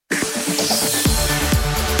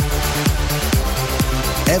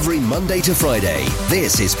Every Monday to Friday,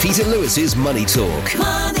 this is Peter Lewis's Money Talk.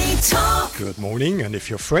 Money Talk. Good morning, and if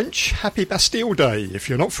you're French, happy Bastille Day. If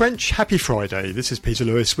you're not French, happy Friday. This is Peter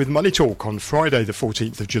Lewis with Money Talk on Friday the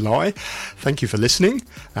 14th of July. Thank you for listening,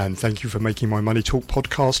 and thank you for making my Money Talk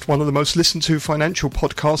podcast one of the most listened to financial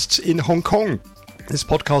podcasts in Hong Kong. This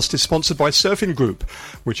podcast is sponsored by Surfing Group,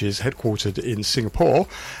 which is headquartered in Singapore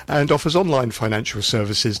and offers online financial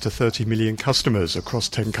services to 30 million customers across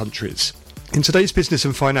 10 countries. In today's business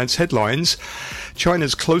and finance headlines,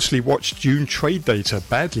 China's closely watched June trade data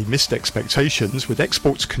badly missed expectations, with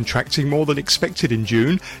exports contracting more than expected in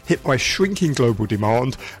June, hit by shrinking global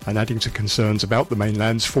demand and adding to concerns about the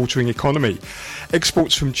mainland's faltering economy.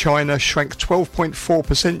 Exports from China shrank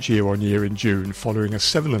 12.4% year-on-year in June, following a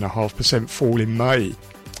 7.5% fall in May.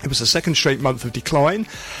 It was the second straight month of decline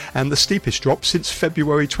and the steepest drop since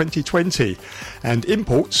February 2020, and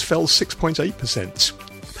imports fell 6.8%.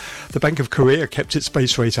 The Bank of Korea kept its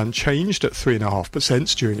base rate unchanged at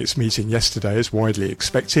 3.5% during its meeting yesterday, as widely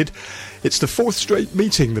expected. It's the fourth straight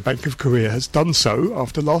meeting the Bank of Korea has done so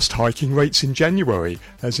after last hiking rates in January,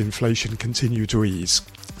 as inflation continued to ease.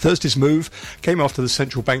 Thursday's move came after the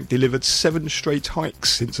central bank delivered 7 straight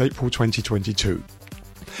hikes since April 2022.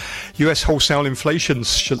 US wholesale inflation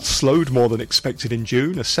slowed more than expected in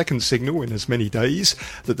June, a second signal in as many days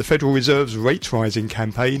that the Federal Reserve's rate-rising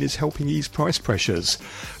campaign is helping ease price pressures.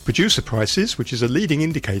 Producer prices, which is a leading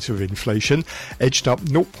indicator of inflation, edged up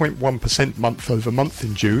 0.1% month-over-month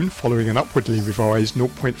in June, following an upwardly revised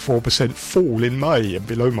 0.4% fall in May and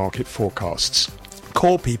below market forecasts.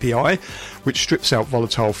 Core PPI, which strips out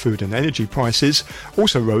volatile food and energy prices,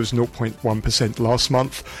 also rose 0.1% last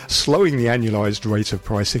month, slowing the annualised rate of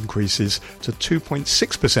price increases to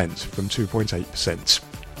 2.6% from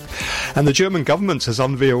 2.8%. And the German government has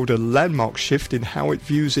unveiled a landmark shift in how it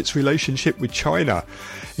views its relationship with China.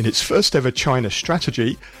 In its first ever China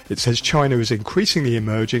strategy, it says China is increasingly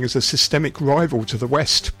emerging as a systemic rival to the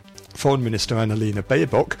West. Foreign Minister Annalena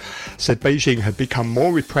Baerbock said Beijing had become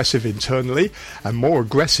more repressive internally and more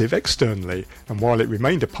aggressive externally, and while it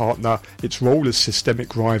remained a partner, its role as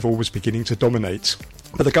systemic rival was beginning to dominate.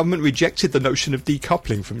 But the government rejected the notion of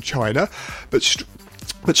decoupling from China, but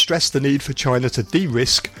stressed the need for China to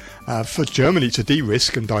for Germany to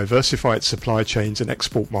de-risk and diversify its supply chains and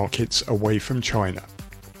export markets away from China.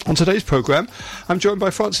 On today's programme, I'm joined by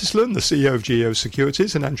Francis Lun, the CEO of GEO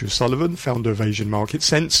Securities, and Andrew Sullivan, founder of Asian Market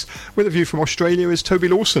Sense. With a view from Australia is Toby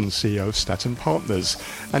Lawson, CEO of Staten Partners.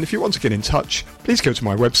 And if you want to get in touch, please go to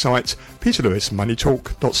my website,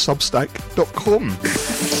 peterlewismoneytalk.substack.com.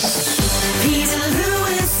 Peter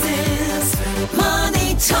Lewis's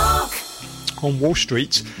Money Talk. On Wall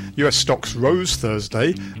Street, US stocks rose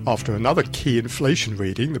Thursday after another key inflation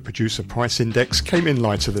reading. The Producer Price Index came in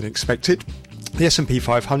lighter than expected. The S&P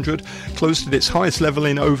 500 closed at its highest level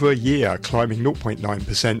in over a year, climbing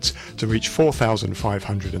 0.9% to reach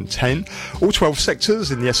 4,510. All 12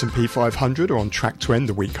 sectors in the S&P 500 are on track to end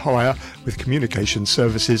the week higher, with communication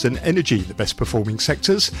services and energy the best performing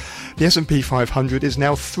sectors. The S&P 500 is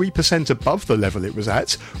now 3% above the level it was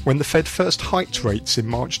at when the Fed first hiked rates in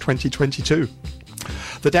March 2022.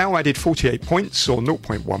 The Dow added 48 points, or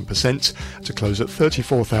 0.1%, to close at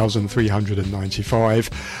 34,395.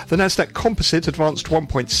 The Nasdaq Composite advanced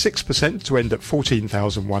 1.6% to end at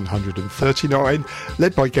 14,139,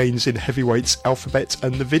 led by gains in heavyweights Alphabet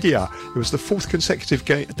and Nvidia. It was the fourth consecutive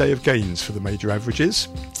day of gains for the major averages.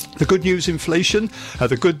 The good inflation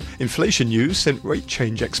news sent rate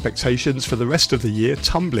change expectations for the rest of the year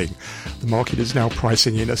tumbling. The market is now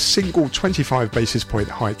pricing in a single 25 basis point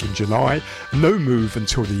hike in July, no move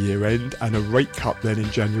until the year end, and a rate cut then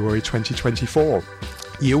in January 2024.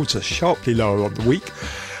 Yields are sharply lower on the week.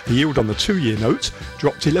 The yield on the 2-year note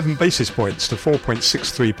dropped 11 basis points to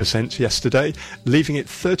 4.63% yesterday, leaving it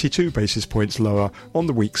 32 basis points lower on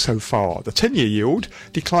the week so far. The 10-year yield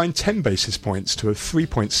declined 10 basis points to a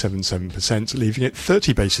 3.77%, leaving it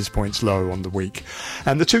 30 basis points lower on the week.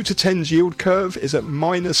 And the 2 to 10s yield curve is at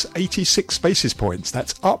minus 86 basis points.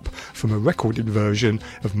 That's up from a record inversion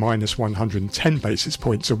of minus 110 basis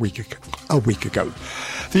points a week ago.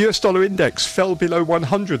 The US dollar index fell below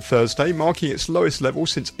 100 Thursday, marking its lowest level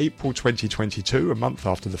since April 2022, a month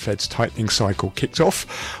after the Fed's tightening cycle kicked off.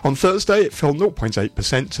 On Thursday, it fell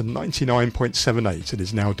 0.8% to 99.78. It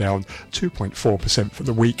is now down 2.4% for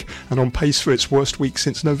the week and on pace for its worst week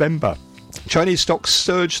since November. Chinese stocks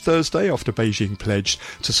surged Thursday after Beijing pledged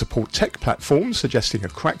to support tech platforms, suggesting a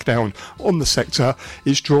crackdown on the sector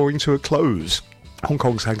is drawing to a close. Hong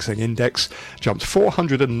Kong's Hang Seng Index jumped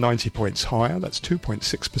 490 points higher, that's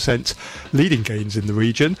 2.6%, leading gains in the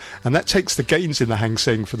region, and that takes the gains in the Hang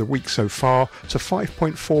Seng for the week so far to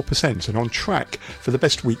 5.4% and on track for the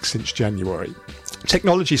best week since January.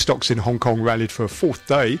 Technology stocks in Hong Kong rallied for a fourth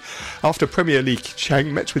day after Premier Li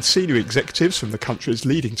Qiang met with senior executives from the country's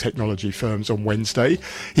leading technology firms on Wednesday.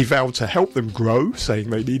 He vowed to help them grow,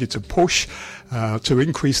 saying they needed to push to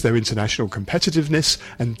increase their international competitiveness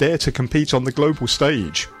and dare to compete on the global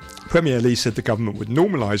stage. Premier Li said the government would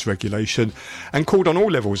normalise regulation and called on all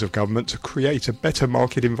levels of government to create a better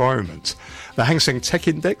market environment. The Hang Seng Tech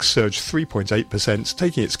Index surged 3.8%,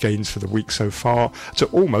 taking its gains for the week so far to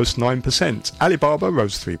almost 9%. Alibaba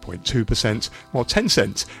rose 3.2%, while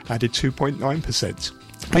Tencent added 2.9%.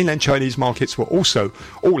 Mainland Chinese markets were also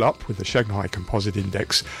all up, with the Shanghai Composite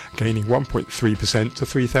Index gaining 1.3% to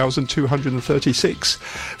 3,236.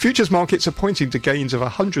 Futures markets are pointing to gains of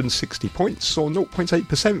 160 points, or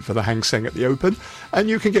 0.8% for the Hang Seng at the open, and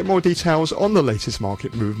you can get more details on the latest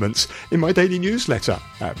market movements in my daily newsletter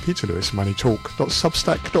at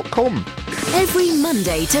peterlewismoneytalk.substack.com. Every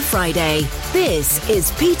Monday to Friday, this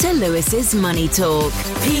is Peter Lewis's Money Talk.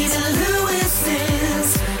 Peter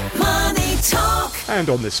Lewis's Money Talk. And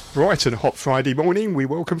on this bright and hot Friday morning, we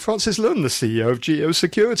welcome Francis Lun, the CEO of Geo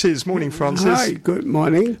Securities. Morning, Francis. Hi, good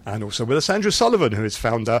morning. And also with us, Andrew Sullivan, who is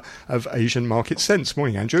founder of Asian Market Sense.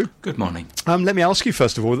 Morning, Andrew. Good morning. Let me ask you,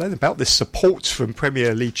 first of all, then, about this support from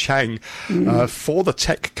Premier Li Qiang for the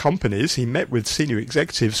tech companies. He met with senior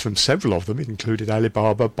executives from several of them. It included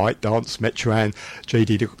Alibaba, ByteDance, Meituan,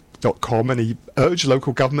 JD.com, and he urged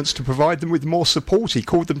local governments to provide them with more support. He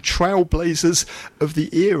called them trailblazers of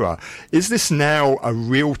the era. Is this now a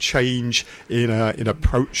real change in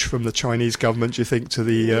approach from the Chinese government, do you think, to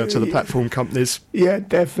the platform companies? Yeah,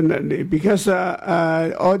 definitely, because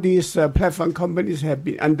all these platform companies have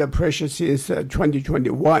been under pressure since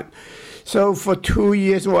 2021. So for 2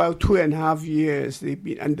 years, 2.5 years, they've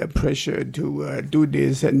been under pressure to do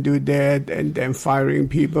this and do that, and then firing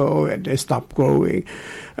people, and they stop growing.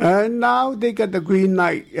 Now they got the green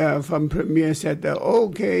light from Premier, said,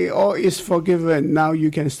 okay, all is forgiven. Now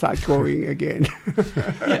you can start growing again.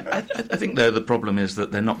 Yeah, I think, though, the problem is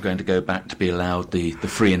that they're not going to go back to be allowed the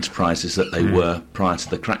free enterprises that they were prior to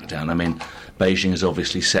the crackdown. I mean, Beijing has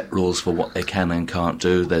obviously set rules for what they can and can't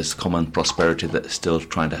do. There's common prosperity that they're still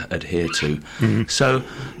trying to adhere to. So,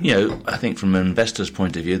 I think from an investor's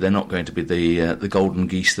point of view, they're not going to be the golden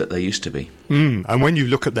geese that they used to be. And when you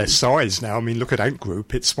look at their size now, I mean, look at Ant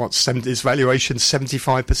Group. It's its valuation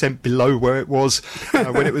 75% below where it was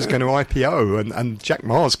when it was going to IPO. And Jack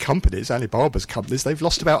Ma's companies, Alibaba's companies, they've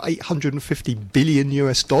lost about $850 billion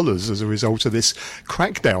as a result of this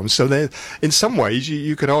crackdown. So they're, in some ways,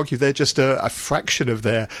 you could argue they're just a fraction of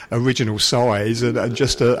their original size and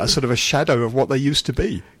just a sort of a shadow of what they used to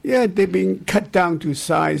be. Yeah, they've been cut down to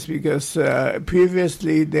size because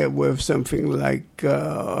previously they were something like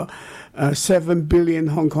 7 billion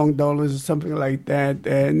Hong Kong dollars or something like that,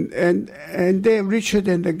 and they're richer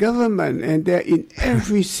than the government, and they're in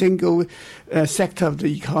every single sector of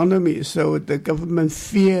the economy. So the government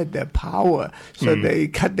feared their power, so they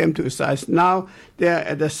cut them to size. Now they're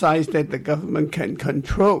at the size that the government can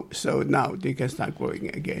control, so now they can start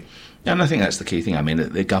growing again. And I think that's the key thing. I mean,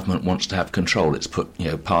 the government wants to have control. It's put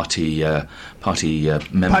party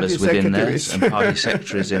members within there and party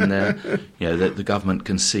secretaries in there. The government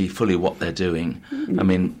can see fully what they're doing. I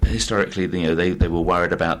mean, historically, they were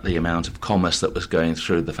worried about the amount of commerce that was going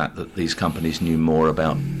through, the fact that these companies knew more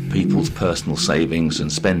about people's personal savings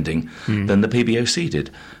and spending than the PBOC did.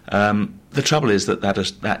 The trouble is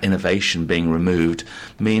that innovation being removed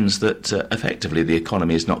means that effectively the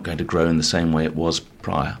economy is not going to grow in the same way it was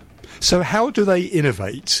prior. So how do they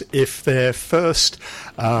innovate if their first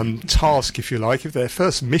task, if you like, if their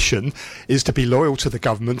first mission is to be loyal to the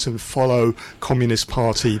government and follow Communist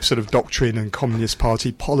Party sort of doctrine and Communist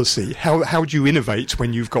Party policy? How do you innovate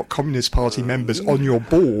when you've got Communist Party members on your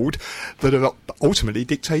board that are ultimately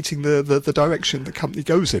dictating the direction the company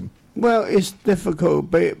goes in? Well, it's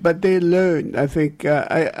difficult, but they learn. I think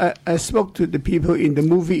I spoke to the people in the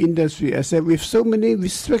movie industry. I said, with so many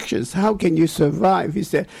restrictions, how can you survive? He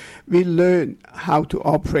said, we learn how to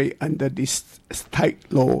operate under these tight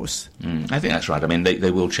laws. I think that's right. I mean,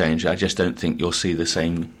 they will change. I just don't think you'll see the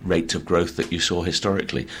same rate of growth that you saw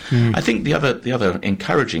historically. I think the other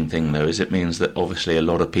encouraging thing, though, is it means that obviously a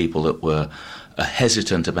lot of people that were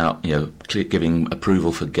hesitant about giving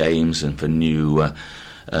approval for games and for new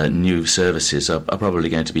services are probably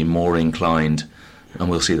going to be more inclined, and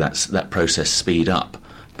we'll see that process speed up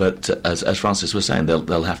But as Francis was saying,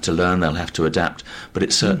 they'll have to learn, they'll have to adapt, but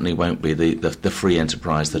it certainly won't be the free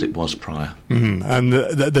enterprise that it was prior. And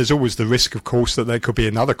there's always the risk, of course, that there could be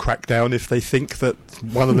another crackdown if they think that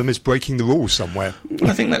one of them is breaking the rules somewhere. Well,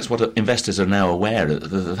 I think that's what investors are now aware of,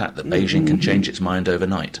 the fact that Beijing can change its mind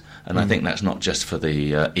overnight. And I think that's not just for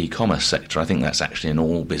the e-commerce sector. I think that's actually in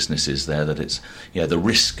all businesses there, that it's the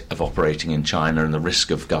risk of operating in China and the risk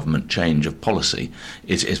of government change of policy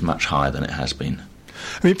is much higher than it has been.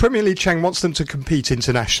 I mean, Premier Li Qiang wants them to compete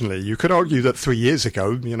internationally. You could argue that 3 years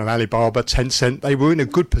ago, Alibaba, Tencent, they were in a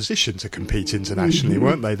good position to compete internationally,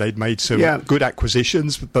 weren't they? They'd made some good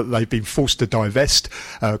acquisitions, but they've been forced to divest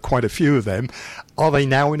quite a few of them. Are they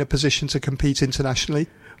now in a position to compete internationally?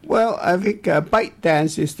 Well, I think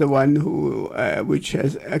ByteDance is the one which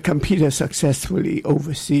has competed successfully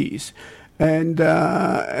overseas. And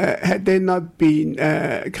had they not been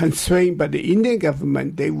constrained by the Indian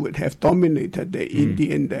government, they would have dominated the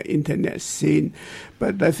Indian internet scene.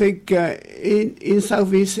 But I think in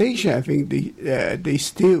Southeast Asia, I think they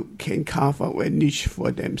still can carve out a niche for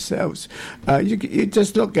themselves. You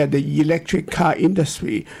just look at the electric car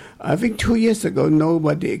industry. I think 2 years ago,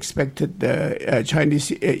 nobody expected the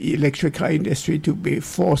Chinese electric car industry to be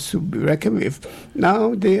forced to be reckoned with.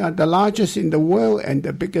 Now they are the largest in the world and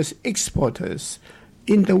the biggest exporters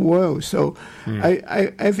in the world. So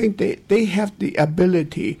I think they have the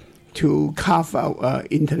ability to carve out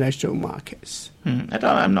international markets.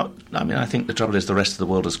 I think the trouble is the rest of the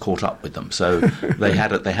world has caught up with them. So they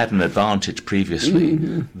had an advantage previously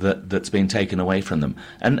that's been taken away from them,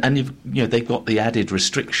 and they've got the added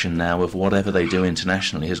restriction now of whatever they do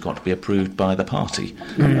internationally has got to be approved by the party.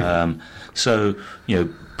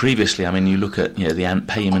 Previously, you look at the Ant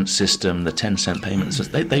payment system, the Tencent payment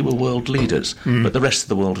system. They were world leaders, but the rest of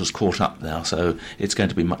the world has caught up now. So it's going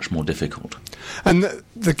to be much more difficult. And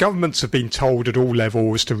the governments have been told at all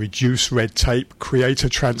levels to reduce red tape, create a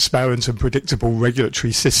transparent and predictable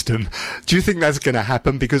regulatory system. Do you think that's going to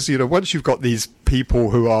happen? Because once you've got these people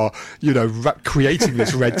who are creating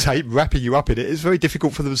this red tape, wrapping you up in it, it's very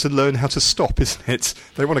difficult for them to learn how to stop, isn't it?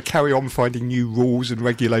 They want to carry on finding new rules and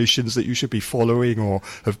regulations that you should be following or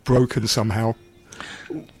have broken somehow.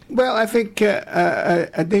 Well, I think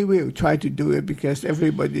they will try to do it because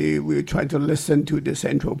everybody will try to listen to the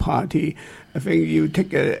central party. I think you take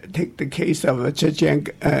the case of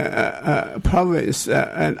Zhejiang province,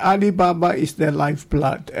 and Alibaba is their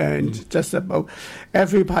lifeblood, and just about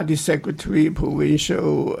every party secretary,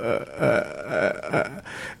 provincial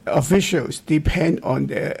officials depend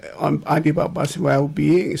on Alibaba's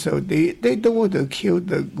well-being. So they don't want to kill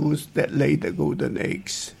the goose that laid the golden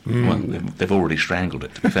eggs. Well, they've already strangled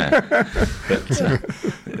it, to be fair, but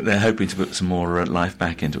they're hoping to put some more life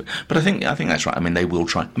back into it. But I think that's right. They will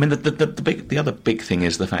try. The other big thing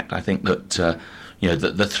is the fact, I think, that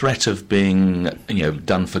the threat of being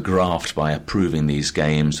done for graft by approving these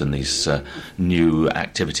games and these new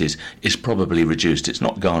activities is probably reduced. It's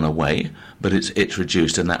not gone away, but it's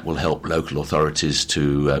reduced, and that will help local authorities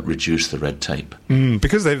to reduce the red tape.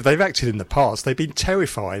 Because they've acted in the past. They've been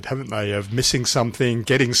terrified, haven't they, of missing something,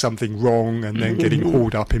 getting something wrong, and then getting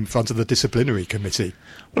hauled up in front of the disciplinary committee.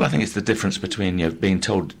 Well, I think it's the difference between being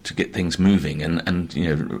told to get things moving and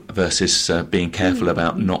versus being careful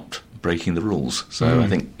about not breaking the rules. So I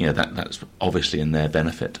think that's obviously in their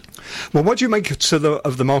benefit. Well, what do you make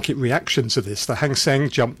of the market reaction to this? The Hang Seng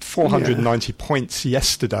jumped 490 points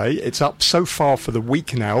yesterday. It's up so far for the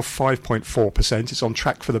week now, 5.4%. It's on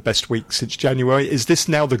track for the best week since January. Is this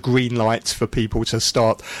now the green light for people to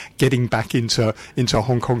start getting back into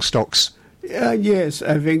Hong Kong stocks? Yes,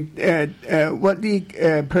 I think what the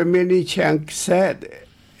Premier Li Qiang said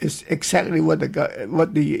is exactly what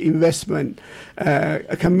the investment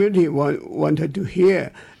community wanted to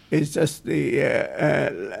hear. It's just the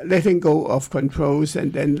letting go of controls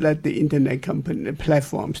and then let the internet company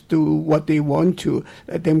platforms do what they want to,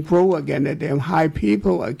 let them grow again, let them hire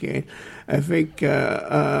people again. I think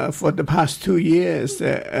for the past 2 years,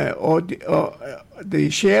 the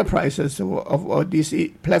share prices of all these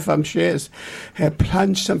platform shares have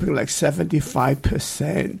plunged something like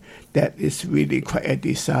 75%. That is really quite a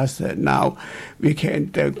disaster. Now we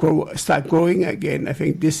can start growing again. I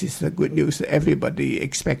think this is the good news that everybody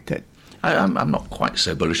expected. I'm not quite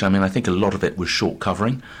so bullish. I think a lot of it was short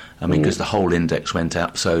covering. Because the whole index went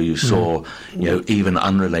up, so you saw, even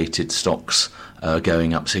unrelated stocks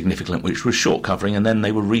going up significantly, which was short covering, and then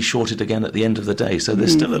they were reshorted again at the end of the day. So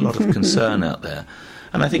there's still a lot of concern out there.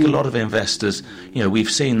 And I think a lot of investors, we've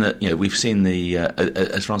seen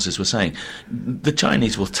as Francis was saying, the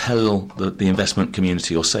Chinese will tell the investment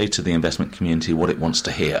community or say to the investment community what it wants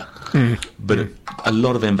to hear. But a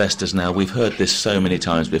lot of investors now, we've heard this so many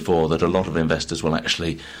times before, that a lot of investors will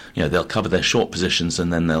actually, they'll cover their short positions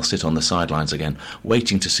and then they'll sit on the sidelines again,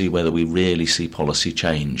 waiting to see whether we really see policy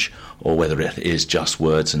change or whether it is just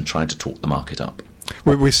words and trying to talk the market up.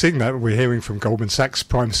 We're seeing that. We're hearing from Goldman Sachs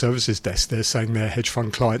Prime Services desk. They're saying their hedge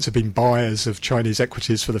fund clients have been buyers of Chinese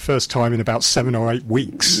equities for the first time in about 7 or 8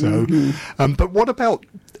 weeks. So, but what about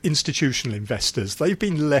institutional investors? They've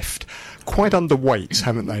been left quite underweight,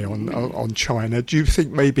 haven't they, on China? Do you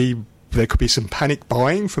think maybe there could be some panic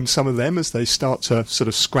buying from some of them as they start to sort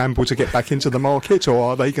of scramble to get back into the market, or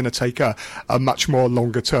are they going to take a much more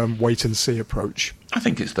longer-term wait-and-see approach? I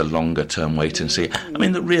think it's the longer-term wait-and-see. I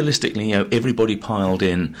mean, realistically, everybody piled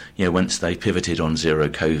in, once they pivoted on zero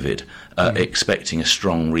COVID, expecting a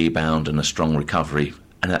strong rebound and a strong recovery,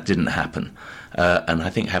 and that didn't happen. And I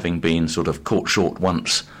think having been sort of caught short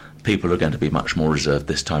once, people are going to be much more reserved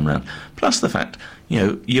this time around. Plus the fact,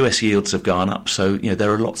 US yields have gone up, so,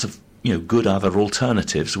 there are lots of good other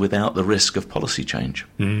alternatives without the risk of policy change.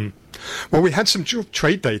 Well, we had some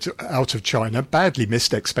trade data out of China, badly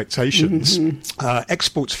missed expectations.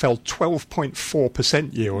 Exports fell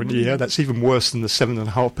 12.4% year on year. That's even worse than the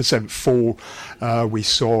 7.5% fall we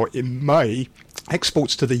saw in May.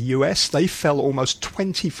 Exports to the US, they fell almost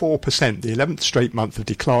 24%, the 11th straight month of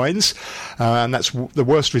declines, and that's the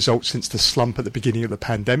worst result since the slump at the beginning of the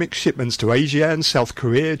pandemic. Shipments to Asia and South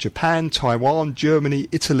Korea, Japan, Taiwan, Germany,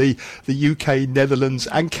 Italy, the UK, Netherlands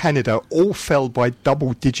and Canada all fell by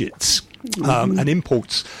double digits. And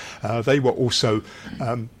imports,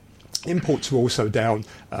 imports were also down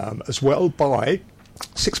as well by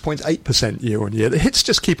 6.8% year on year. The hits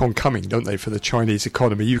just keep on coming, don't they, for the Chinese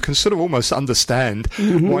economy? You can sort of almost understand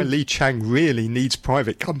why Li Chang really needs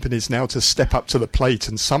private companies now to step up to the plate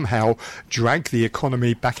and somehow drag the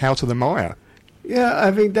economy back out of the mire. Yeah,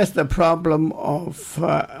 I think that's the problem of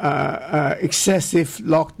excessive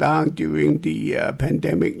lockdown during the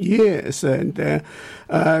pandemic years. And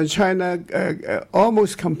China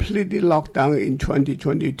almost completely locked down in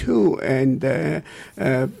 2022. And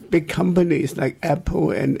big companies like Apple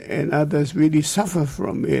and others really suffer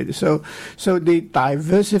from it. So they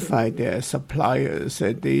diversify their suppliers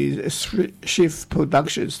and they shift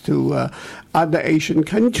productions to other Asian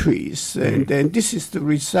countries. And then this is the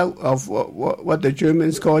result of what the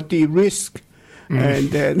Germans call de-risk, and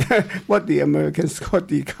then what the Americans call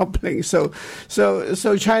decoupling.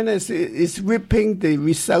 So China is reaping the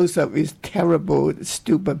results of its terrible,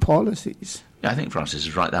 stupid policies. Yeah, I think Francis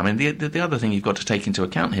is right there. I mean, the other thing you've got to take into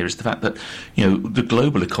account here is the fact that, the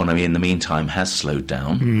global economy in the meantime has slowed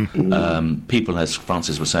down. People, as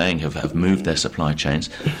Francis was saying, have moved their supply chains.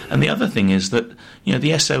 And the other thing is that,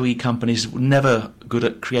 the SOE companies were never good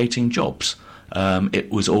at creating jobs. It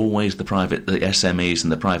was always the SMEs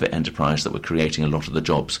and the private enterprise that were creating a lot of the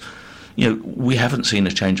jobs. We haven't seen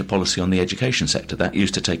a change of policy on the education sector. That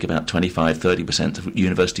used to take about 25-30% of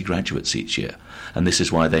university graduates each year. And this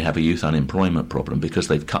is why they have a youth unemployment problem, because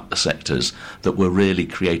they've cut the sectors that were really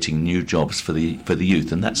creating new jobs for the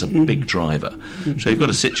youth, and that's a big driver. So you've got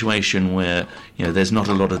a situation where there's not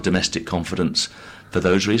a lot of domestic confidence for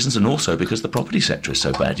those reasons, and also because the property sector is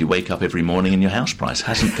so bad. You wake up every morning and your house price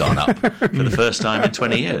hasn't gone up for the first time in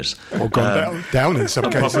 20 years. Or gone down in some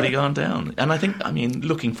cases. Property gone down. And I think,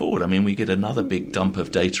 looking forward, we get another big dump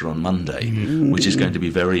of data on Monday, which is going to be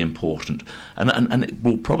very important. And it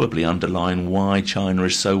will probably underline why China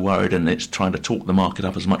is so worried, and it's trying to talk the market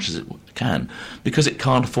up as much as it can, because it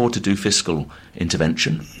can't afford to do fiscal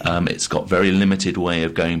intervention. It's got very limited way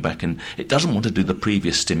of going back, and it doesn't want to do the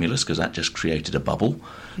previous stimulus because that just created a bubble.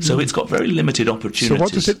 So it's got very limited opportunities. So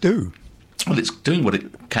what does it do? Well, it's doing what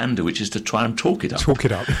it can do, which is to try and talk it up. Talk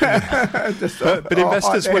it up. But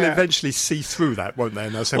investors will eventually see through that, won't they?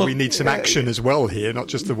 And they'll say, we need some action as well here, not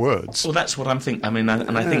just the words. Well, that's what I'm thinking.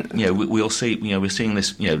 I think we'll see. We're seeing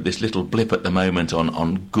this this little blip at the moment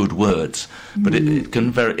on good words, but it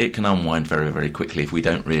can unwind very, very quickly if we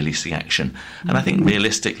don't really see action. And I think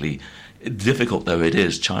realistically, difficult though it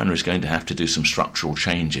is, China is going to have to do some structural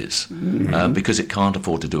changes because it can't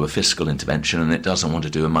afford to do a fiscal intervention, and it doesn't want to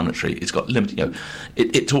do a monetary. It's got limited.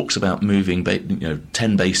 It talks about moving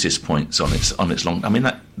 10 basis points on its long.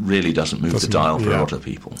 That really doesn't move the dial for a lot of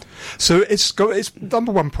people. So its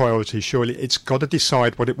number one priority, surely, it's got to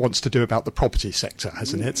decide what it wants to do about the property sector,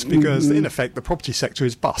 hasn't it? Because, in effect, the property sector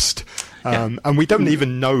is bust. And we don't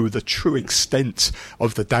even know the true extent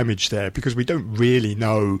of the damage there, because we don't really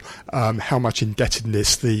know how much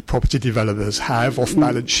indebtedness the property developers have off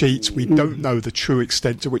balance sheets. We don't know the true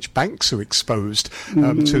extent to which banks are exposed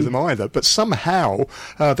to them either. But somehow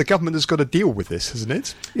the government has got to deal with this, hasn't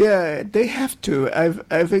it? Yeah, they have to.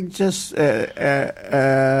 I think just what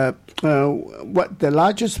the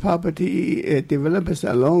largest property developers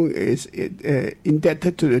alone is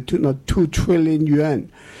indebted to the tune of 2 trillion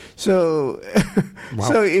yuan. So,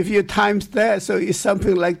 so if you times that, so it's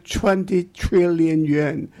something like 20 trillion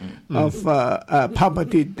yuan of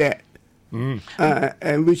property debt.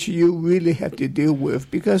 And which you really have to deal with,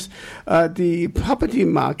 because the property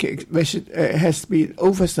market has been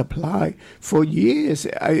oversupplied for years.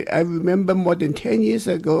 I remember more than 10 years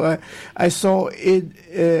ago, I saw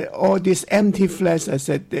all these empty flats. I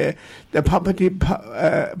said the property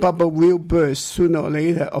bubble will burst sooner or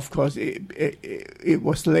later. Of course, it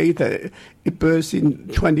was later. It burst in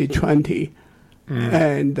 2020.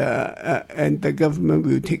 And the government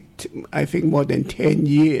will take, I think, more than 10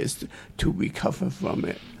 years to recover from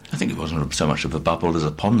it. I think it wasn't so much of a bubble as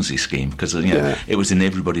a Ponzi scheme, because it was in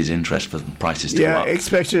everybody's interest for prices to go up. Yeah,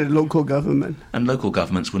 especially the local government. And local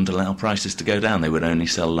governments wouldn't allow prices to go down. They would only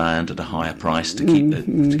sell land at a higher price to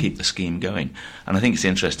keep the scheme going. And I think it's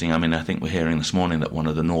interesting. I mean, I think we're hearing this morning that one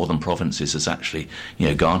of the northern provinces has actually,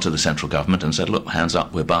 gone to the central government and said, "Look, hands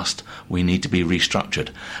up, we're bust. We need to be restructured."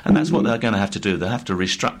 And that's what they're going to have to do. They'll have to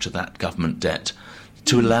restructure that government debt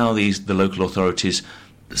to allow the local authorities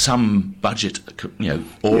some budget,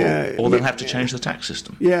 or they'll have to change the tax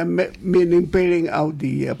system. Yeah, meaning bailing out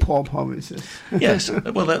the poor provinces. Yes,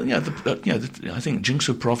 well, I think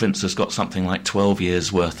Jiangsu province has got something like 12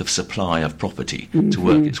 years' worth of supply of property to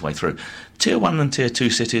work its way through. Tier 1 and Tier 2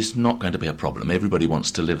 cities, not going to be a problem. Everybody wants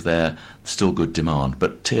to live there, still good demand.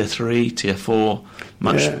 But Tier 3, Tier 4,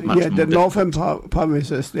 much more the difficult. northern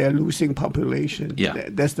provinces, they're losing population. Yeah.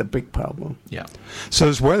 That's the big problem. Yeah. So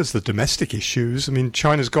as well as the domestic issues, I mean,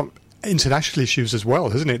 China's got international issues as well,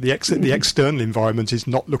 hasn't it? The external environment is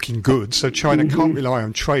not looking good, so China can't rely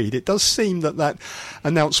on trade. It does seem that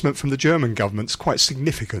announcement from the German government is quite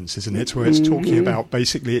significant, isn't it? Where it's talking about,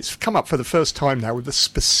 basically, it's come up for the first time now with a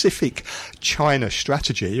specific China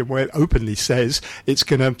strategy, and where it openly says it's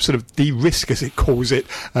going to sort of de-risk, as it calls it,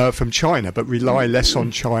 from China, but rely less on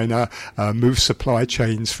China, move supply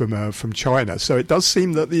chains from China. So it does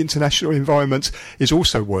seem that the international environment is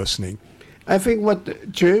also worsening. I think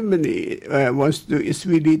what Germany wants to do is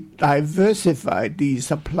really diversify the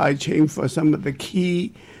supply chain for some of the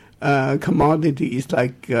key commodities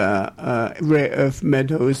like rare earth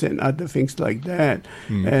metals and other things like that.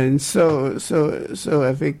 And so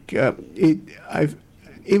I think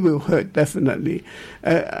it will hurt definitely.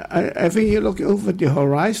 I think you look over the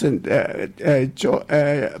horizon.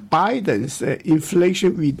 Biden's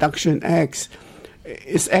Inflation Reduction Act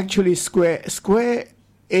is actually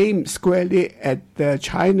aimed squarely at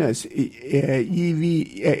China's EV,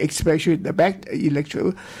 especially the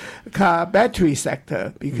electric car battery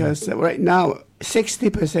sector, because right now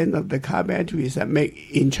 60% of the car batteries are made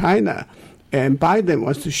in China, and Biden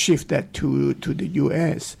wants to shift that to the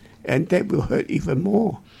U.S., and that will hurt even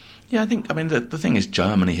more. Yeah, the thing is,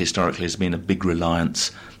 Germany historically has been a big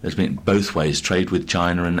reliance. There's been both ways, trade with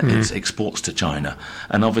China and its exports to China.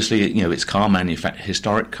 And obviously, its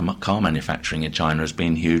historic car manufacturing in China has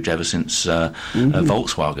been huge ever since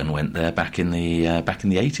Volkswagen went there back in the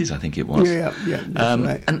 80s, I think it was. Yeah, that's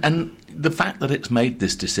right. And the fact that it's made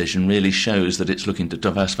this decision really shows that it's looking to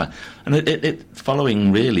diversify. And it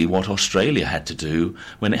following really what Australia had to do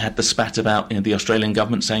when it had the spat about the Australian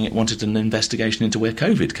government saying it wanted an investigation into where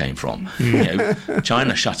COVID came from.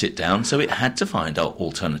 China shut it down, so it had to find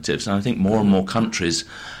alternatives. And I think more and more countries,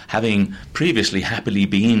 having previously happily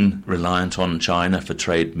been reliant on China for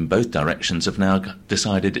trade in both directions, have now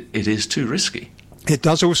decided it is too risky. It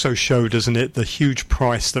does also show, doesn't it, the huge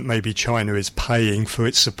price that maybe China is paying for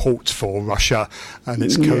its support for Russia and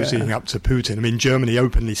its cozying up to Putin. I mean, Germany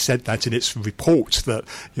openly said that in its report, that,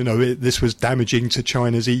 this was damaging to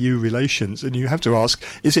China's EU relations. And you have to ask,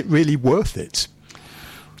 is it really worth it?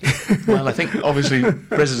 Well, I think obviously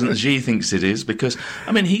President Xi thinks it is, because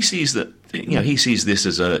he sees that he sees this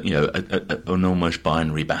as an almost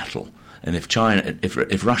binary battle. And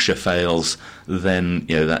if Russia fails, then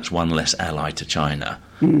that's one less ally to China,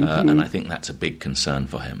 and I think that's a big concern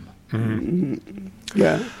for him.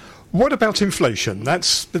 Yeah. What about inflation?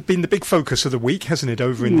 That's been the big focus of the week, hasn't it,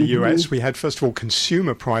 over in the US? We had, first of all,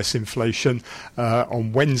 consumer price inflation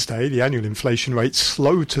on Wednesday. The annual inflation rate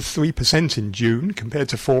slowed to 3% in June compared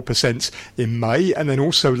to 4% in May. And then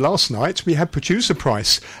also last night we had producer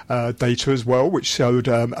price data as well, which showed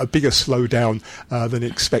a bigger slowdown than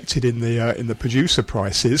expected in the producer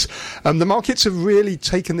prices. The markets have really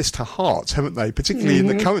taken this to heart, haven't they? Particularly in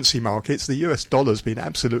the currency markets. The US dollar's been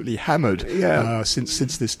absolutely hammered since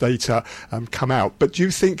this data come out. But do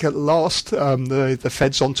you think at last the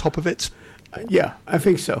Fed's on top of it? Yeah, I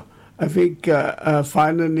think so. I think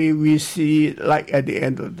finally we see light at the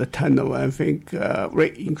end of the tunnel. I think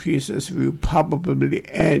rate increases will probably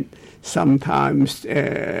end sometimes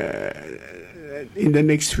in the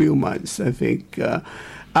next few months. I think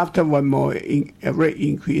after one more rate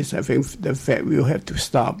increase, I think the Fed will have to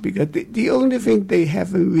stop, because the only thing they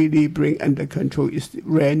haven't really bring under control is the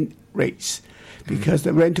rent rates. Because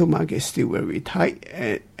the rental market is still very tight,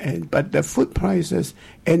 but the food prices,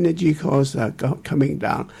 energy costs are coming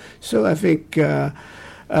down. So I think the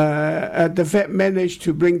Fed managed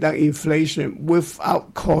to bring down inflation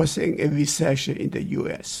without causing a recession in the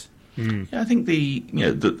U.S. Yeah, I think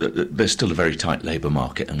there's still a very tight labour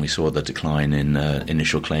market, and we saw the decline in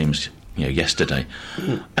initial claims yesterday.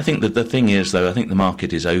 I think that the thing is, though, I think the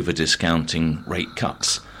market is over-discounting rate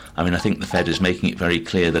cuts. I mean, I think the Fed is making it very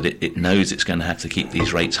clear that it knows it's going to have to keep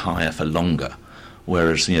these rates higher for longer.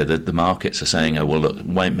 Whereas, the markets are saying, oh, well, look,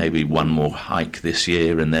 maybe one more hike this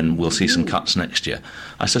year and then we'll see some cuts next year.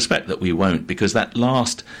 I suspect that we won't, because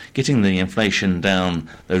getting the inflation down,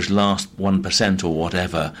 those last 1% or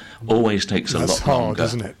whatever, always takes a lot longer. That's hard,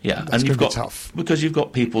 isn't it? Yeah, and you've got tough. Because you've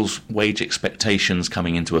got people's wage expectations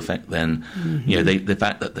coming into effect then. The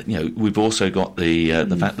fact that we've also got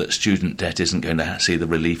the fact that student debt isn't going to see the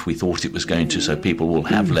relief we thought it was going to, so people will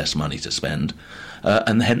have less money to spend.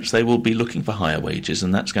 And hence they will be looking for higher wages,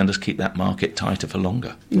 and that's going to keep that market tighter for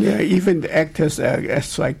longer. Yeah, even the actors are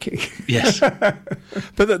striking. Yes.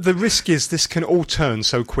 But the risk is this can all turn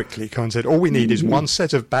so quickly, can't it? All we need is one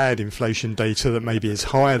set of bad inflation data that maybe is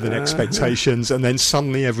higher than expectations, and then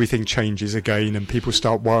suddenly everything changes again and people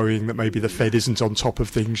start worrying that maybe the Fed isn't on top of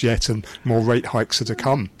things yet and more rate hikes are to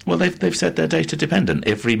come. Well, they've said they're data dependent.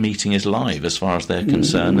 Every meeting is live as far as they're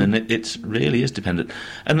concerned, and it really is dependent.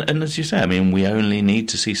 And as you say, I mean, we only need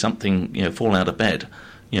to see something fall out of bed.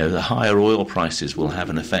 The higher oil prices will have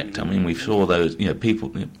an effect. I mean, we saw those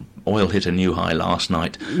oil hit a new high last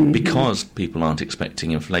night because people aren't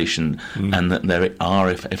expecting inflation and that they are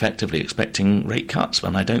effectively expecting rate cuts,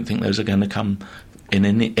 and I don't think those are going to come in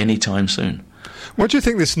any time soon. What do you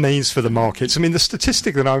think this means for the markets? I mean, the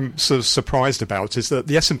statistic that I'm sort of surprised about is that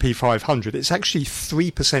the S&P 500, it's actually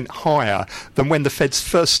 3% higher than when the Feds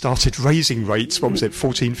first started raising rates,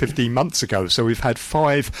 14, 15 months ago. So we've had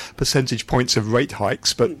 5 percentage points of rate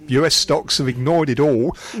hikes, but US stocks have ignored it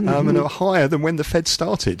all and are higher than when the Fed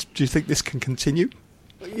started. Do you think this can continue?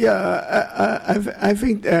 Yeah, I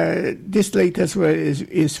think this latest rate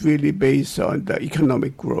is really based on the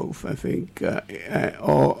economic growth, I think,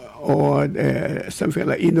 or something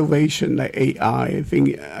like innovation, like AI.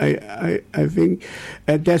 I think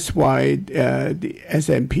that's why the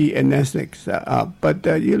S&P and Nasdaq are up. But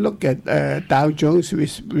you look at Dow Jones,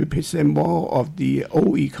 which represent more of the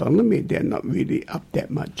old economy, they're not really up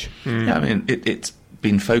that much. Yeah, I mean, it's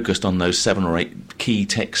been focused on those 7 or 8 key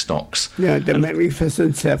tech stocks. Yeah, the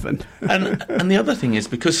Magnificent Seven. and the other thing is,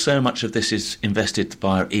 because so much of this is invested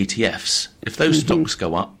via ETFs, if those stocks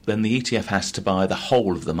go up, then the ETF has to buy the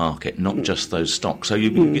whole of the market, not just those stocks. So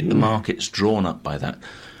you get the markets drawn up by that.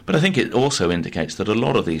 But I think it also indicates that a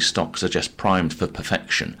lot of these stocks are just primed for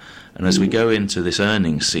perfection. And as we go into this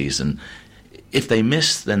earnings season, if they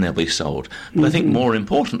miss, then they'll be sold. But I think more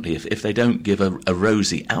importantly, if they don't give a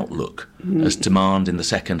rosy outlook as demand in the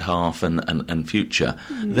second half and future,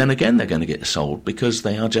 then again they're going to get sold because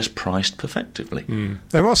they are just priced perfectively.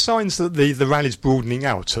 There are signs that the rally's broadening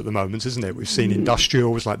out at the moment, isn't it? We've seen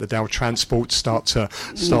industrials like the Dow Transport start to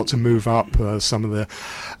move up. Some of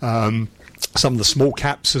the small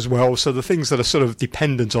caps as well. So the things that are sort of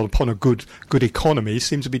dependent upon a good economy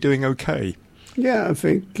seem to be doing okay. Yeah, I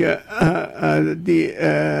think the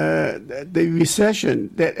recession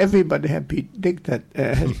that everybody had predicted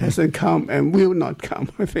hasn't come and will not come,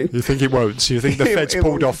 I think. You think it won't? So you think the Fed's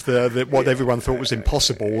pulled off what everyone thought was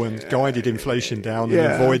impossible and guided inflation down and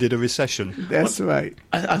avoided a recession? That's right.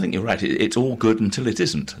 I think you're right. It's all good until it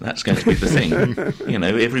isn't. That's going to be the thing.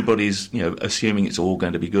 Everybody's assuming it's all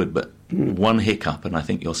going to be good, but one hiccup, and I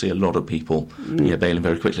think you'll see a lot of people bailing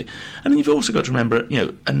very quickly. And then you've also got to remember,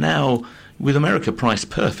 and now with America priced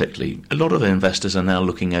perfectly, a lot of investors are now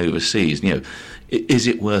looking overseas. Is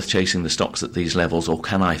it worth chasing the stocks at these levels, or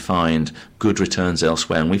can I find good returns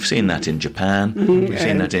elsewhere? And we've seen that in Japan, we've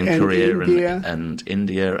seen that in Korea and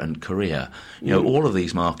India and Korea. All of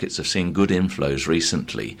these markets have seen good inflows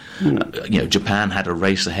recently. Japan had a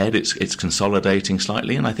race ahead. It's consolidating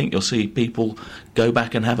slightly, and I think you'll see people go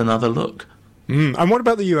back and have another look. And what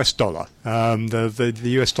about the US dollar? The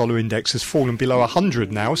US dollar index has fallen below 100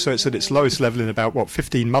 now, so it's at its lowest level in about,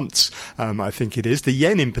 15 months, I think it is. The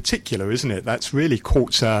yen in particular, isn't it? That's really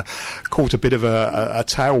caught a bit of a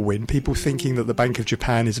tailwind. People thinking that the Bank of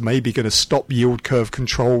Japan is maybe going to stop yield curve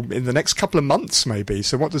control in the next couple of months, maybe.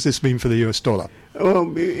 So what does this mean for the US dollar?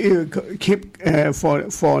 Well, it keep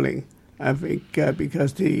falling. I think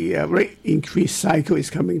because the rate increase cycle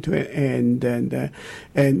is coming to an end,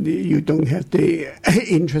 and you don't have the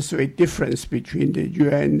interest rate difference between the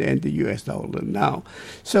yuan and the US dollar now.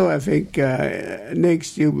 So I think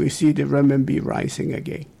next year we see the renminbi rising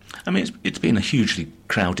again. I mean, it's been a hugely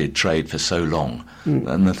crowded trade for so long,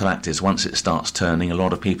 and the fact is, once it starts turning, a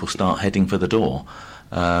lot of people start heading for the door.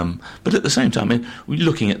 But at the same time,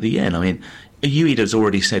 looking at the yen, Ueda's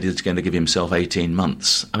already said he's going to give himself 18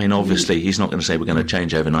 months. Obviously, he's not going to say we're going to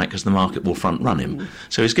change overnight because the market will front run him.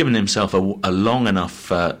 So he's given himself a long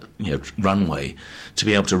enough runway to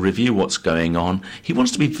be able to review what's going on. He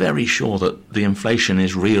wants to be very sure that the inflation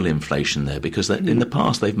is real inflation there, because in the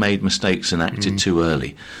past they've made mistakes and acted too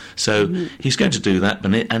early. So he's going to do that,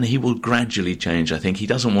 and he will gradually change. I think he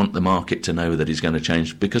doesn't want the market to know that he's going to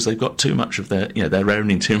change, because they've got too much of they're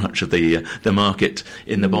owning too much of the market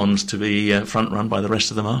in the bonds to be front run by the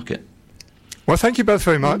rest of the market. Well, thank you both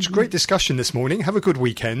very much. Great discussion this morning. Have a good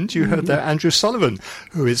weekend. You heard there Andrew Sullivan,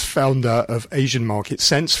 who is founder of Asian Market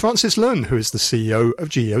Sense, Francis Leung, who is the CEO of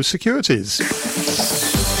Geo Securities.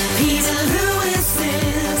 Peter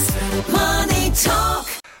Lewis's Money Talk.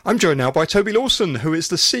 I'm joined now by Toby Lawson, who is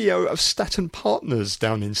the CEO of Staten Partners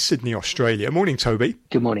down in Sydney, Australia. Morning, Toby.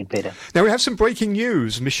 Good morning, Peter. Now, we have some breaking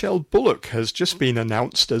news. Michelle Bullock has just been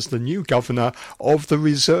announced as the new governor of the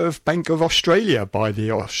Reserve Bank of Australia by the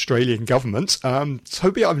Australian government.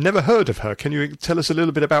 Toby, I've never heard of her. Can you tell us a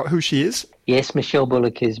little bit about who she is? Yes, Michelle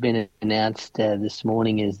Bullock has been announced this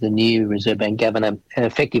morning as the new Reserve Bank governor,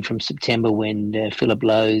 effective from September, when Philip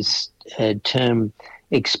Lowe's term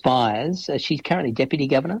expires. She's currently deputy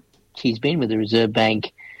governor. She's been with the Reserve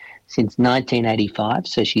Bank since 1985,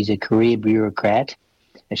 so she's a career bureaucrat.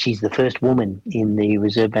 She's the first woman in the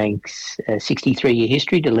Reserve Bank's 63-year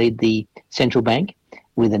history to lead the central bank,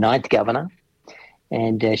 with the 9th governor.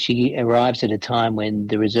 And she arrives at a time when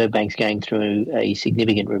the Reserve Bank's going through a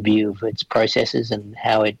significant review of its processes and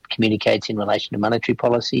how it communicates in relation to monetary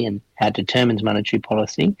policy and how it determines monetary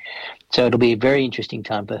policy. So it'll be a very interesting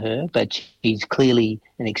time for her, but she's clearly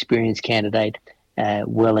an experienced candidate,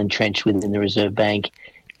 well entrenched within the Reserve Bank,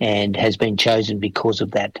 and has been chosen because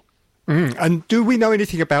of that. And do we know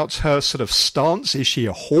anything about her sort of stance? Is she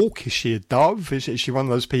a hawk? Is she a dove? Is she one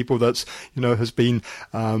of those people that's, has been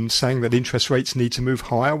saying that interest rates need to move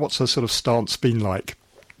higher? What's her sort of stance been like?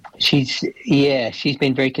 She's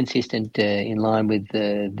been very consistent in line with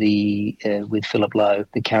with Philip Lowe,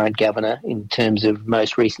 the current governor, in terms of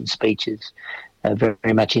most recent speeches.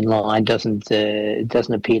 Very much in line. Doesn't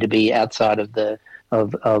appear to be outside of the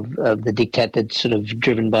diktat that's sort of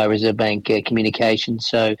driven by Reserve Bank communication.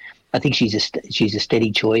 So I think she's a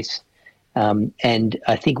steady choice. And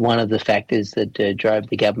I think one of the factors that drove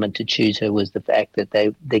the government to choose her was the fact that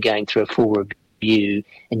they're going through a full review,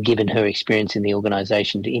 and given her experience in the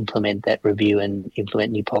organisation, to implement that review and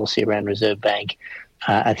implement new policy around Reserve Bank,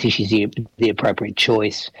 I think she's the appropriate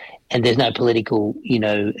choice. And there's no political,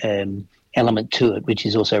 element to it, which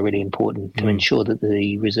is also really important to ensure that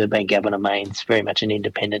the Reserve Bank governor remains very much an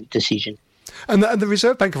independent decision. And the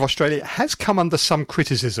Reserve Bank of Australia has come under some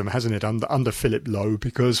criticism, hasn't it, under Philip Lowe,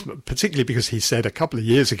 particularly because he said a couple of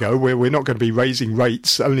years ago we're not going to be raising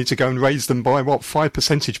rates, only to go and raise them by 5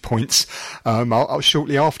 percentage points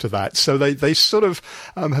shortly after that. So they sort of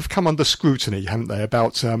have come under scrutiny, haven't they,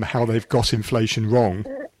 about how they've got inflation wrong.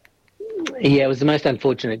 Yeah, it was the most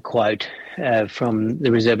unfortunate quote from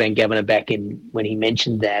the Reserve Bank governor back when he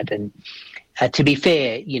mentioned that. And to be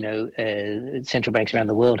fair, central banks around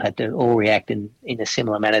the world had to all react in a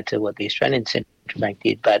similar manner to what the Australian Central Bank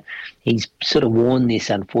did. But he's sort of worn this,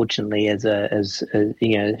 unfortunately, as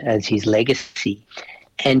his legacy.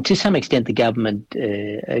 And to some extent, the government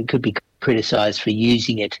could be criticised for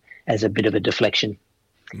using it as a bit of a deflection,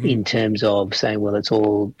 in terms of saying, well, it's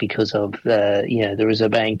all because of the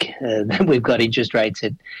Reserve Bank that we've got interest rates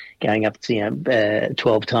at going up to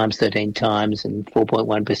 12 times, 13 times, and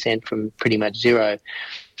 4.1% from pretty much zero.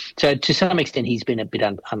 So to some extent, he's been a bit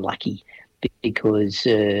unlucky because,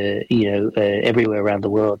 everywhere around the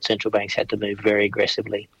world, central banks had to move very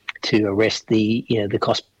aggressively to arrest the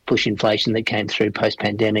cost push inflation that came through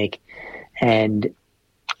post-pandemic. And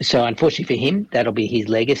so unfortunately for him, that'll be his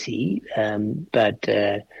legacy. But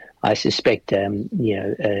I suspect,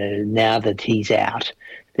 now that he's out,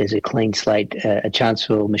 there's a clean slate, a chance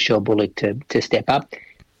for Michelle Bullock to step up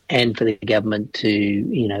and for the government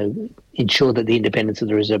to, ensure that the independence of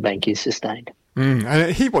the Reserve Bank is sustained.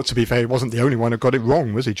 And he, to be fair, he wasn't the only one who got it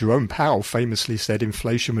wrong, was he? Jerome Powell famously said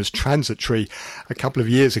inflation was transitory a couple of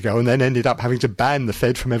years ago and then ended up having to ban the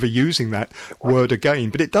Fed from ever using that word again.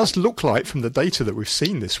 But it does look like, from the data that we've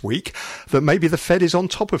seen this week, that maybe the Fed is on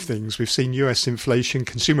top of things. We've seen US inflation,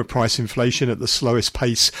 consumer price inflation at the slowest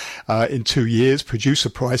pace in 2 years. Producer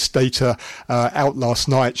price data out last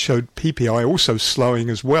night showed PPI also slowing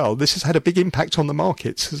as well. This has had a big impact on the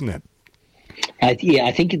markets, hasn't it?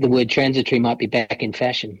 I think the word transitory might be back in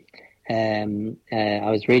fashion. I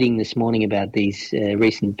was reading this morning about these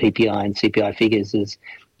recent PPI and CPI figures as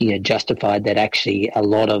justified that actually a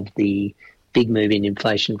lot of the big move in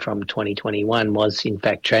inflation from 2021 was in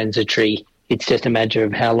fact transitory. It's just a matter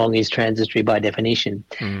of how long is transitory by definition.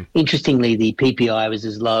 Interestingly, the PPI was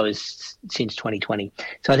as low as since 2020.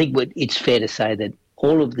 So I think it's fair to say that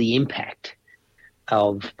all of the impact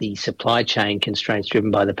of the supply chain constraints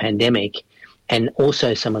driven by the pandemic, and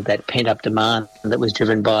also some of that pent-up demand that was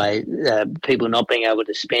driven by people not being able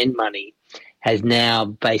to spend money, has now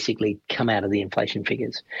basically come out of the inflation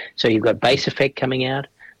figures. So you've got base effect coming out,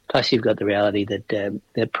 plus you've got the reality that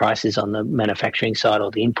the prices on the manufacturing side or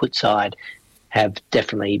the input side have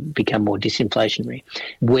definitely become more disinflationary.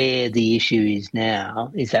 Where the issue is now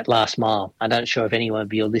is that last mile. I'm not sure if any one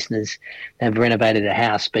of your listeners have renovated a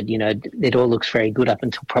house, but, it all looks very good up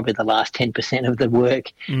until probably the last 10% of the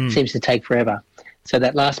work seems to take forever. So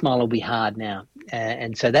that last mile will be hard now.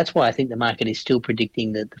 And so that's why I think the market is still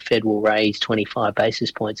predicting that the Fed will raise 25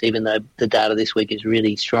 basis points, even though the data this week is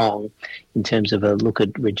really strong in terms of a look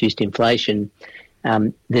at reduced inflation.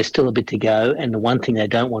 There's still a bit to go, and the one thing they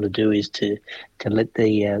don't want to do is to let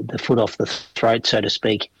the foot off the throat, so to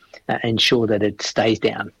speak, ensure that it stays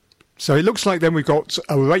down. So it looks like then we've got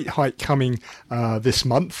a rate hike coming this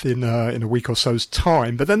month in a week or so's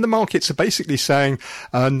time. But then the markets are basically saying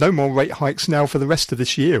no more rate hikes now for the rest of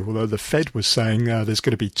this year, although the Fed was saying there's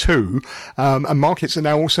going to be 2. And markets are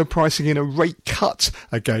now also pricing in a rate cut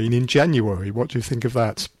again in January. What do you think of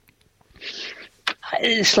that?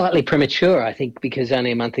 It's slightly premature, I think, because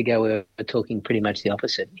only a month ago we were talking pretty much the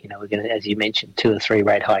opposite. We're going to, as you mentioned, 2 or 3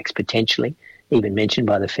 rate hikes potentially, even mentioned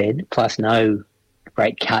by the Fed, plus no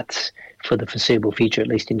rate cuts for the foreseeable future, at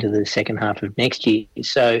least into the second half of next year.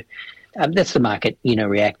 So that's the market,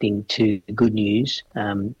 reacting to good news.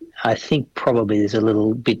 I think probably there's a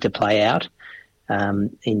little bit to play out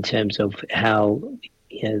in terms of how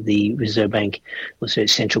the Reserve Bank, or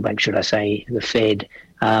central bank, should I say, the Fed,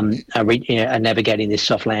 are navigating this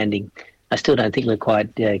soft landing. I still don't think we're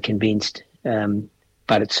quite convinced,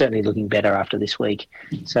 but it's certainly looking better after this week.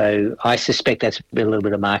 So I suspect that's a little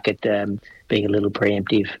bit of market being a little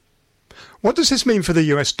preemptive. What does this mean for the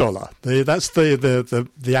US dollar? That's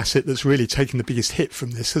the asset that's really taken the biggest hit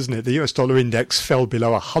from this, isn't it? The US dollar index fell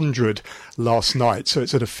below 100 last night, so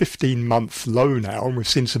it's at a 15-month low now, and we've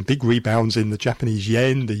seen some big rebounds in the Japanese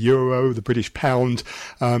yen, the euro, the British pound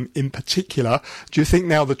in particular. Do you think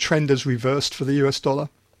now the trend has reversed for the US dollar?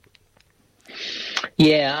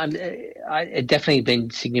 Yeah, it definitely been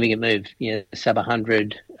a significant move. Sub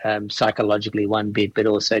 100 psychologically one bit, but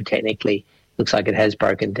also technically looks like it has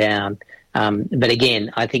broken down. But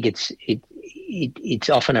again, I think it's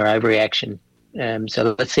often an overreaction.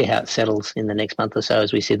 So let's see how it settles in the next month or so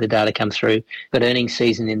as we see the data come through. But earnings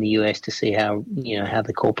season in the US to see how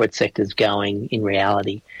the corporate sector's going in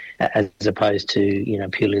reality, as opposed to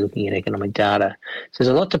purely looking at economic data. So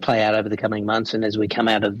there's a lot to play out over the coming months, and as we come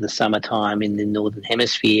out of the summertime in the northern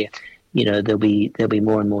hemisphere, there'll be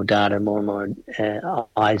more and more data, more and more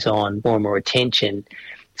eyes on, more and more attention.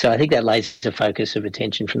 So I think that laser focus of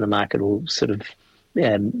attention from the market will sort of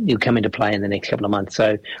you'll come into play in the next couple of months.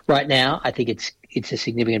 So right now, I think it's a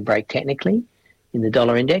significant break technically in the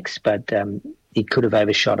dollar index, but it could have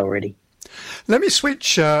overshot already. Let me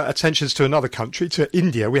switch attentions to another country, to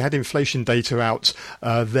India. We had inflation data out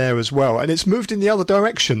there as well, and it's moved in the other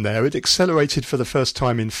direction there. It accelerated for the first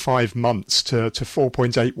time in 5 months to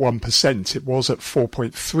 4.81%. It was at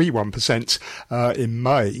 4.31% in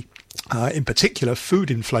May. In particular, food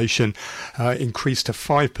inflation increased to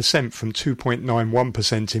 5% from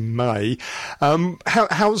 2.91% in May.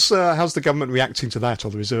 How's the government reacting to that,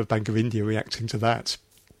 or the Reserve Bank of India reacting to that?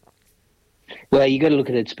 Well, you've got to look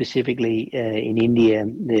at it specifically in India.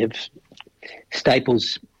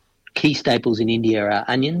 Key staples in India are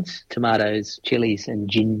onions, tomatoes, chilies, and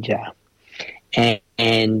ginger.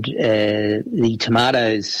 And the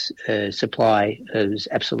tomatoes supply was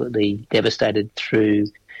absolutely devastated through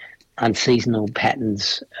unseasonal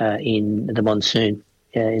patterns in the monsoon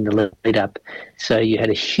in the lead up. So you had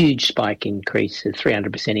a huge spike increase, a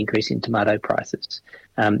 300% increase in tomato prices.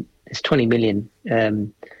 There's 20 million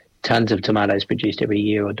tonnes of tomatoes produced every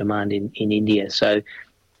year, or demand in India. So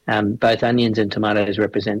both onions and tomatoes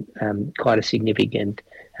represent quite a significant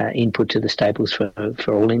input to the staples for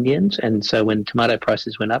all Indians. And so when tomato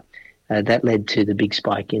prices went up, that led to the big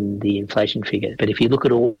spike in the inflation figure. But if you look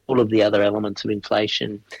at all of the other elements of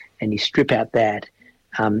inflation and you strip out that,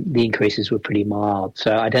 the increases were pretty mild.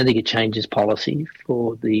 So I don't think it changes policy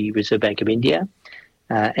for the Reserve Bank of India.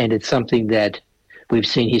 And it's something that we've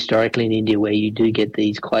seen historically in India, where you do get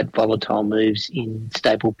these quite volatile moves in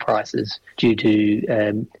staple prices due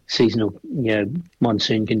to seasonal,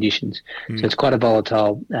 monsoon conditions. So it's quite a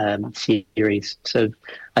volatile series. So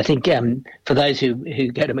I think for those who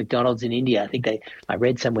go to McDonald's in India, I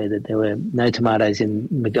read somewhere that there were no tomatoes in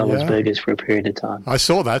McDonald's burgers for a period of time. I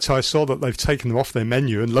saw that. I saw that they've taken them off their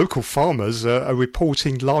menu, and local farmers are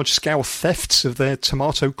reporting large-scale thefts of their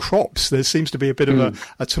tomato crops. There seems to be a bit of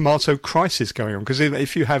a tomato crisis going on, because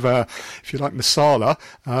if you like masala,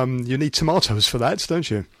 you need tomatoes for that, don't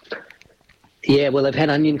you? Yeah, well, they've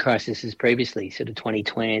had onion crises previously, sort of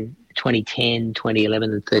 2010,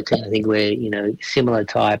 2011 and 13, I think, where, similar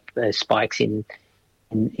type spikes in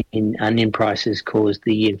onion prices caused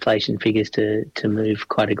the inflation figures to move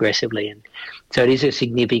quite aggressively. And so it is a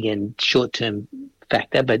significant short-term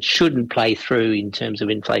factor, but shouldn't play through in terms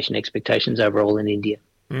of inflation expectations overall in India.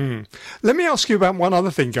 Let me ask you about one other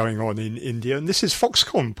thing going on in India, and this is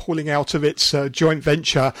Foxconn pulling out of its joint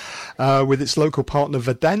venture with its local partner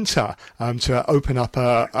Vedanta to open up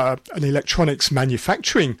an electronics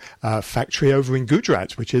manufacturing factory over in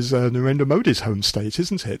Gujarat, which is Narendra Modi's home state,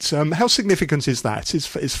 isn't it? How significant is that? Is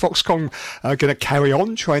Foxconn going to carry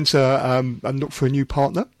on trying to look for a new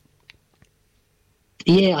partner?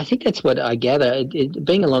 Yeah, I think that's what I gather.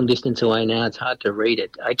 Being a long distance away now, it's hard to read it.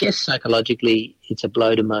 I guess psychologically it's a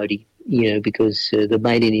blow to Modi, because the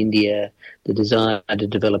Made in India, the desire to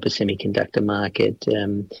develop a semiconductor market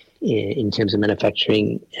in terms of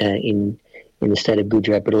manufacturing in the state of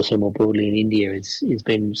Gujarat, but also more broadly in India, has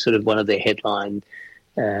been sort of one of their headline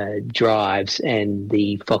drives. And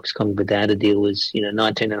the Foxconn Vedanta deal was,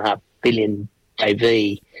 $19.5 billion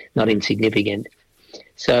JV, not insignificant.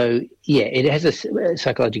 So, yeah, it has a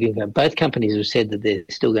psychological impact. Both companies have said that they're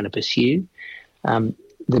still going to pursue.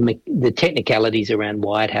 The technicalities around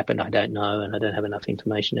why it happened, I don't know, and I don't have enough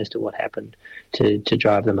information as to what happened to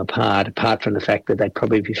drive them apart from the fact that they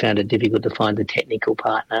probably found it difficult to find the technical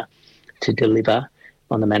partner to deliver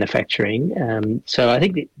on the manufacturing. So I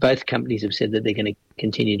think that both companies have said that they're going to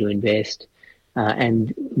continue to invest.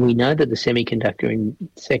 And we know that the semiconductor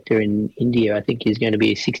sector in India, I think, is going to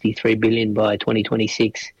be $63 billion by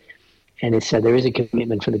 2026. And so there is a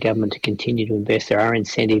commitment for the government to continue to invest. There are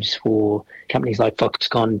incentives for companies like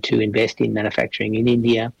Foxconn to invest in manufacturing in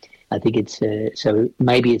India. I think it's so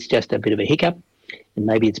maybe it's just a bit of a hiccup, and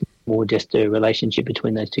maybe it's more just a relationship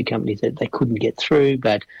between those two companies that they couldn't get through.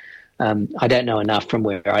 But I don't know enough from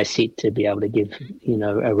where I sit to be able to give,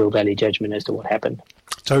 a real value judgment as to what happened.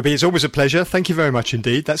 Toby, it's always a pleasure. Thank you very much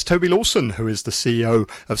indeed. That's Toby Lawson, who is the CEO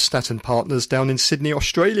of Staten Partners down in Sydney,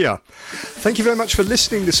 Australia. Thank you very much for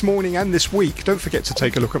listening this morning and this week. Don't forget to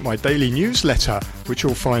take a look at my daily newsletter, which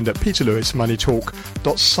you'll find at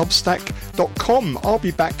peterlewismoneytalk.substack.com. I'll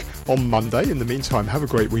be back on Monday. In the meantime, have a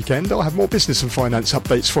great weekend. I'll have more business and finance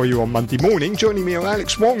updates for you on Monday morning. Joining me are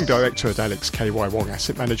Alex Wong, Director at Alex KY Wong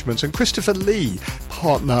Asset Management, and Christopher Lee,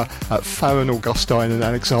 Partner at Farron Augustine and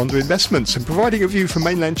Alexander Investments. And providing a view from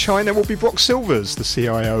mainland China will be Brock Silvers, the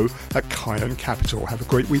CIO at Kion Capital. Have a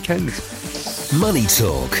great weekend. Money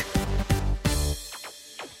Talk